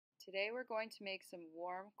Today we're going to make some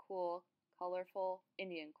warm, cool, colorful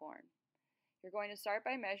Indian corn. You're going to start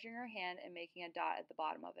by measuring your hand and making a dot at the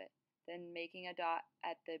bottom of it. Then making a dot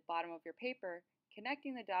at the bottom of your paper,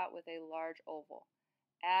 connecting the dot with a large oval.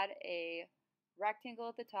 Add a rectangle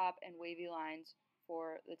at the top and wavy lines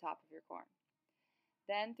for the top of your corn.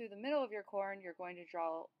 Then through the middle of your corn, you're going to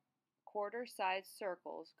draw quarter-sized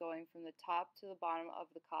circles going from the top to the bottom of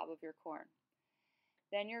the cob of your corn.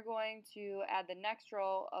 Then you're going to add the next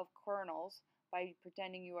row of kernels by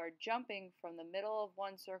pretending you are jumping from the middle of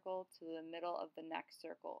one circle to the middle of the next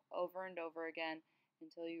circle over and over again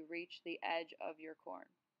until you reach the edge of your corn.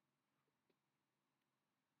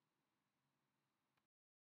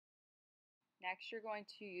 Next, you're going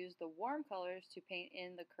to use the warm colors to paint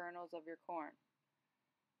in the kernels of your corn.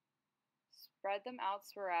 Spread them out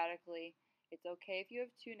sporadically. It's okay if you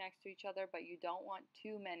have two next to each other, but you don't want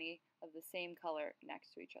too many of the same color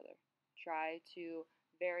next to each other. Try to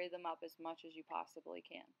vary them up as much as you possibly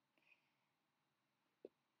can.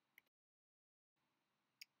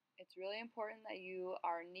 It's really important that you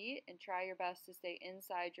are neat and try your best to stay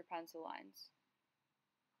inside your pencil lines.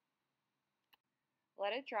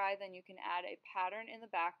 Let it dry, then you can add a pattern in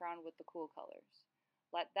the background with the cool colors.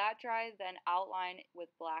 Let that dry, then outline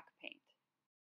with black paint.